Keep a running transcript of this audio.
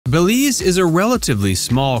Belize is a relatively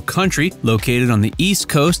small country located on the east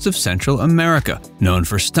coast of Central America, known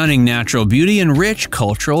for stunning natural beauty and rich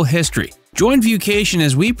cultural history. Join Viewcation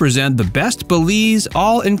as we present the best Belize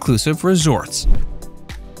all-inclusive resorts.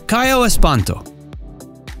 Cayo Espanto.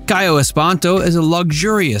 Cayo Espanto is a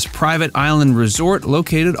luxurious private island resort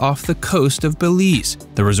located off the coast of Belize.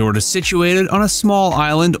 The resort is situated on a small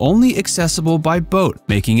island only accessible by boat,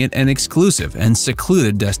 making it an exclusive and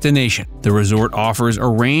secluded destination. The resort offers a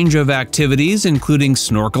range of activities including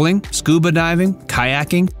snorkeling, scuba diving,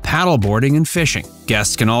 kayaking, paddleboarding, and fishing.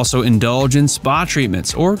 Guests can also indulge in spa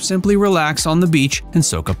treatments or simply relax on the beach and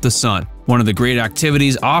soak up the sun. One of the great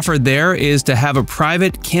activities offered there is to have a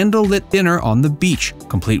private candlelit dinner on the beach,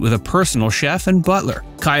 complete with a personal chef and butler.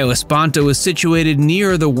 Cayo Espanto is situated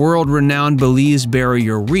near the world-renowned Belize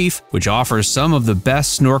Barrier Reef, which offers some of the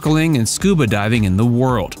best snorkeling and scuba diving in the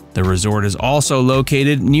world. The resort is also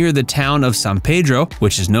located near the town of San Pedro,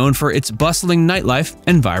 which is known for its bustling nightlife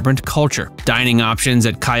and vibrant culture. Dining options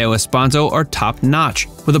at Cayo Espanto are top-notch,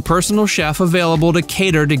 with a personal chef available to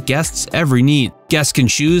cater to guests' every need. Guests can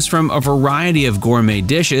choose from a variety of gourmet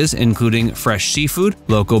dishes, including fresh seafood,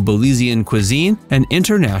 local Belizean cuisine, and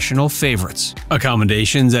international favorites.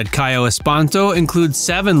 Accommodations at Cayo Espanto include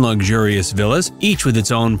 7 luxurious villas, each with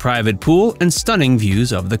its own private pool and stunning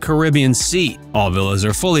views of the Caribbean Sea. All villas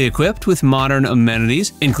are fully equipped with modern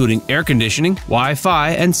amenities, including air conditioning,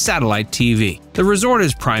 Wi-Fi, and satellite TV. The resort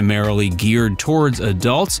is primarily geared towards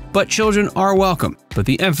adults, but children are welcome. But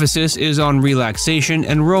the emphasis is on relaxation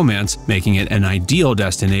and romance, making it an ideal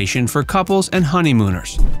destination for couples and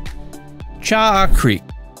honeymooners. Chaa Creek.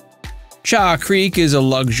 Chaa Creek is a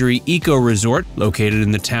luxury eco-resort located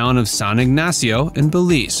in the town of San Ignacio in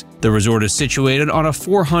Belize. The resort is situated on a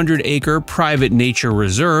 400-acre private nature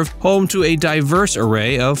reserve, home to a diverse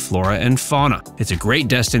array of flora and fauna. It's a great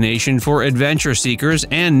destination for adventure seekers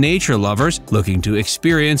and nature lovers looking to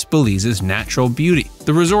experience Belize's natural beauty.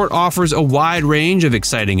 The resort offers a wide range of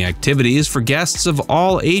exciting activities for guests of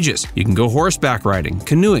all ages. You can go horseback riding,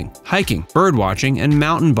 canoeing, hiking, birdwatching, and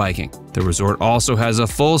mountain biking. The resort also has a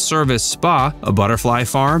full-service spa, a butterfly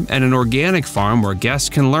farm, and an organic farm where guests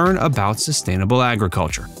can learn about sustainable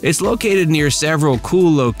agriculture. It's located near several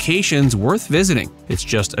cool locations worth visiting. It's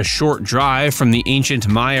just a short drive from the ancient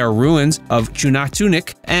Maya ruins of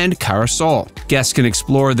Chunatunik and Carasol. Guests can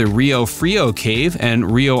explore the Rio Frio Cave and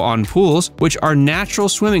Rio on Pools, which are natural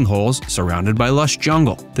swimming holes surrounded by lush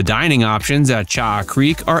jungle. The dining options at Chaa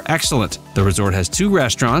Creek are excellent. The resort has 2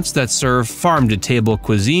 restaurants that serve farm-to-table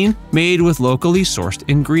cuisine made with locally sourced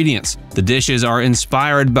ingredients. The dishes are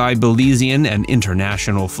inspired by Belizean and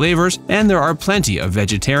international flavors, and there are plenty of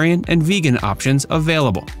vegetarian and vegan options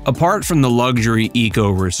available. Apart from the luxury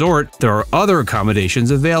eco-resort, there are other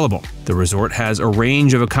accommodations available. The resort has a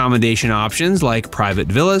range of accommodation options like private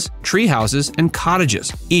villas, tree houses, and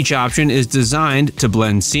cottages. Each option is designed to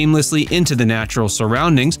blend seamlessly into the natural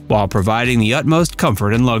surroundings while providing the utmost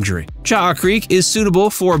comfort and luxury. Chaa Creek is suitable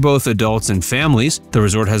for both adults and families. The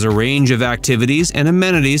resort has a range of activities and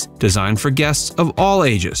amenities designed for guests of all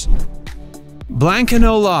ages.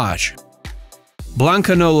 Blancaneaux Lodge.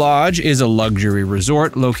 Blancaneaux Lodge is a luxury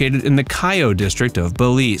resort located in the Cayo district of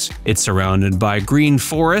Belize. It's surrounded by green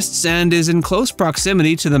forests and is in close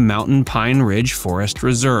proximity to the Mountain Pine Ridge Forest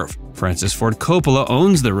Reserve. Francis Ford Coppola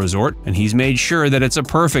owns the resort, and he's made sure that it's a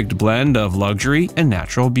perfect blend of luxury and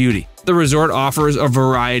natural beauty. The resort offers a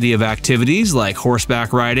variety of activities like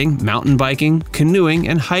horseback riding, mountain biking, canoeing,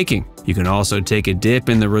 and hiking. You can also take a dip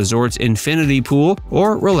in the resort's infinity pool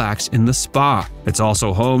or relax in the spa. It's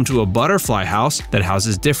also home to a butterfly house that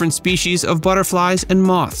houses different species of butterflies and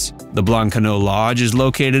moths. The Blancaneaux Lodge is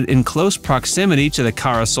located in close proximity to the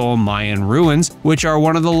Carasol Mayan ruins, which are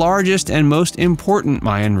one of the largest and most important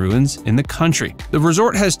Mayan ruins in the country. The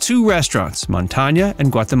resort has 2 restaurants, Montaña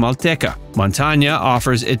and Guatemalteca. Montaña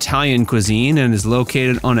offers Italian cuisine and is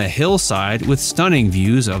located on a hillside with stunning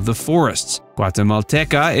views of the forests.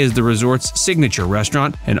 Guatemalteca is the resort's signature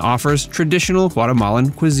restaurant and offers traditional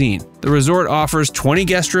Guatemalan cuisine. The resort offers 20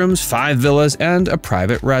 guest rooms, 5 villas, and a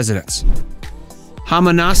private residence.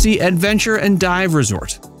 Hamanasi Adventure and Dive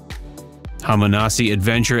Resort. Hamanasi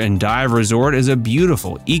Adventure and Dive Resort is a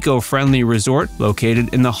beautiful, eco-friendly resort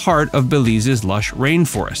located in the heart of Belize's lush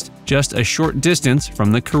rainforest, just a short distance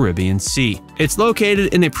from the Caribbean Sea. It's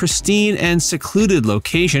located in a pristine and secluded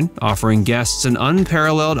location, offering guests an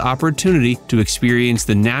unparalleled opportunity to experience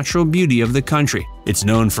the natural beauty of the country. It's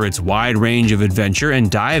known for its wide range of adventure and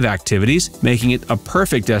dive activities, making it a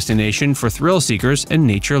perfect destination for thrill seekers and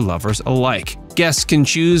nature lovers alike. Guests can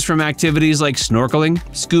choose from activities like snorkeling,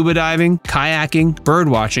 scuba diving, kayaking,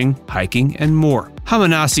 birdwatching, hiking, and more.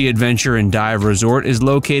 Hamanasi Adventure and Dive Resort is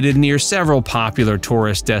located near several popular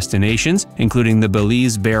tourist destinations, including the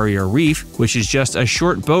Belize Barrier Reef, which is just a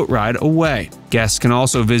short boat ride away. Guests can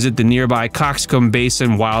also visit the nearby Coxcomb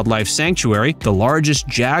Basin Wildlife Sanctuary, the largest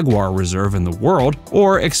jaguar reserve in the world,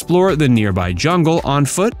 or explore the nearby jungle on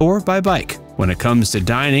foot or by bike. When it comes to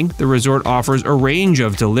dining, the resort offers a range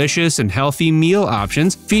of delicious and healthy meal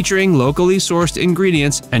options featuring locally sourced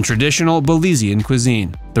ingredients and traditional Belizean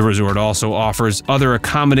cuisine. The resort also offers other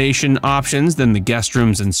accommodation options than the guest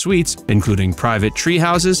rooms and suites, including private tree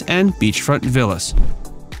houses and beachfront villas.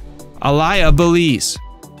 Alaia Belize.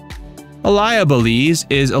 Alaia Belize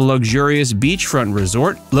is a luxurious beachfront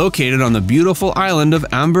resort located on the beautiful island of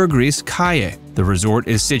Ambergris Caye. The resort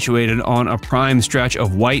is situated on a prime stretch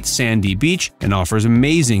of white sandy beach and offers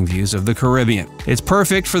amazing views of the Caribbean. It's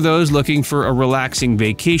perfect for those looking for a relaxing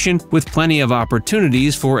vacation with plenty of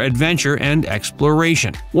opportunities for adventure and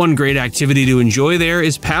exploration. One great activity to enjoy there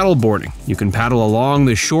is paddleboarding. You can paddle along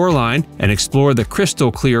the shoreline and explore the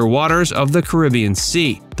crystal clear waters of the Caribbean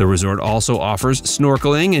Sea. The resort also offers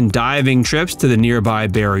snorkeling and diving trips to the nearby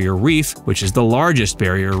Barrier Reef, which is the largest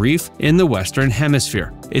barrier reef in the Western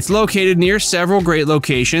Hemisphere. It's located near several great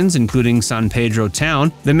locations, including San Pedro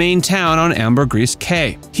Town, the main town on Ambergris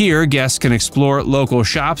Caye. Here, guests can explore local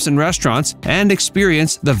shops and restaurants and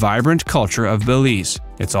experience the vibrant culture of Belize.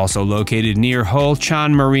 It's also located near Ho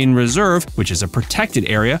Chan Marine Reserve, which is a protected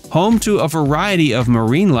area home to a variety of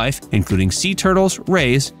marine life, including sea turtles,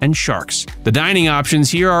 rays, and sharks. The dining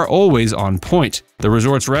options here are always on point. The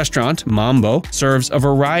resort's restaurant, Mambo, serves a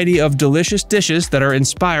variety of delicious dishes that are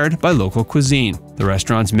inspired by local cuisine. The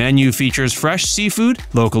restaurant's menu features fresh seafood,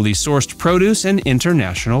 locally sourced produce, and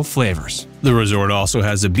international flavors. The resort also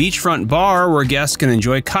has a beachfront bar where guests can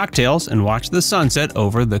enjoy cocktails and watch the sunset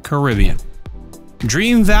over the Caribbean.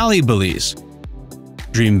 Dream Valley Belize.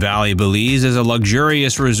 Dream Valley Belize is a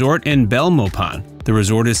luxurious resort in Belmopan. The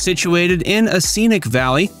resort is situated in a scenic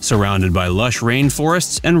valley surrounded by lush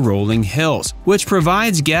rainforests and rolling hills, which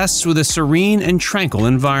provides guests with a serene and tranquil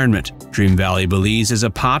environment. Dream Valley Belize is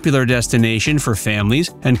a popular destination for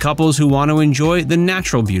families and couples who want to enjoy the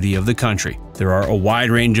natural beauty of the country. There are a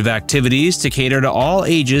wide range of activities to cater to all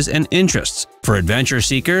ages and interests. For adventure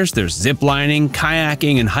seekers, there's zip lining,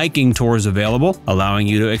 kayaking, and hiking tours available, allowing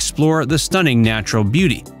you to explore the stunning natural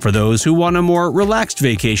beauty. For those who want a more relaxed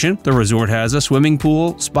vacation, the resort has a swimming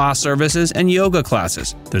pool, spa services, and yoga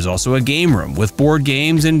classes. There's also a game room with board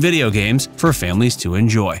games and video games for families to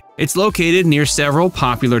enjoy. It's located near several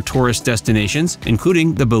popular tourist destinations,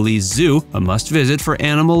 including the Belize Zoo, a must-visit for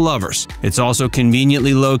animal lovers. It's also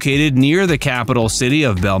conveniently located near the capital city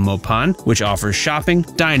of Belmopan, which offers shopping,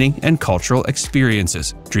 dining, and cultural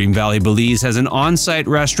experiences. Dream Valley Belize has an on-site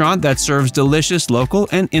restaurant that serves delicious local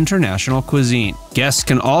and international cuisine. Guests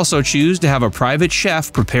can also choose to have a private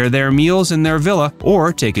chef prepare their meals in their villa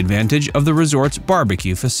or take advantage of the resort's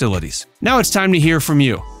barbecue facilities. Now it's time to hear from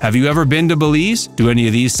you. Have you ever been to Belize? Do any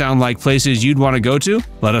of these sound like places you'd want to go to?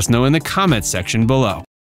 Let us know in the comments section below.